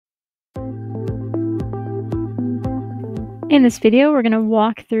In this video, we're going to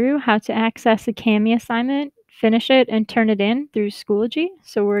walk through how to access a CAMI assignment, finish it, and turn it in through Schoology.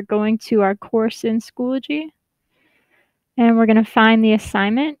 So we're going to our course in Schoology, and we're going to find the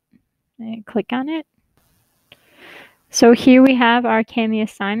assignment and click on it. So here we have our CAMI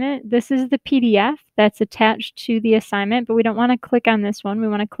assignment. This is the PDF that's attached to the assignment, but we don't want to click on this one. We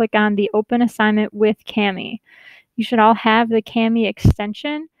want to click on the Open Assignment with CAMI. You should all have the CAMI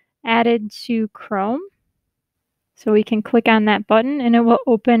extension added to Chrome. So we can click on that button and it will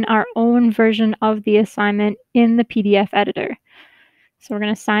open our own version of the assignment in the PDF editor. So we're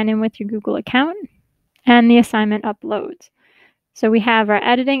going to sign in with your Google account and the assignment uploads. So we have our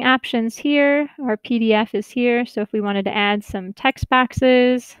editing options here, our PDF is here. So if we wanted to add some text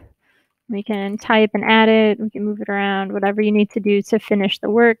boxes, we can type and add it, we can move it around, whatever you need to do to finish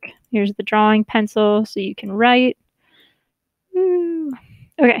the work. Here's the drawing pencil so you can write.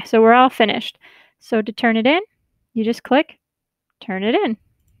 Okay, so we're all finished. So to turn it in, you just click turn it in.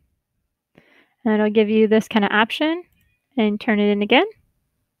 And it'll give you this kind of option and turn it in again.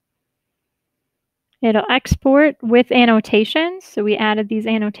 It'll export with annotations. So we added these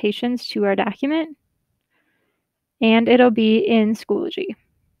annotations to our document. And it'll be in Schoology.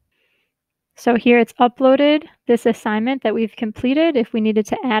 So here it's uploaded this assignment that we've completed. If we needed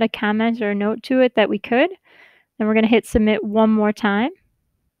to add a comment or a note to it, that we could. Then we're going to hit submit one more time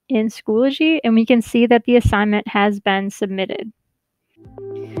in Schoology, and we can see that the assignment has been submitted.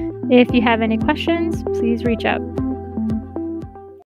 If you have any questions, please reach out.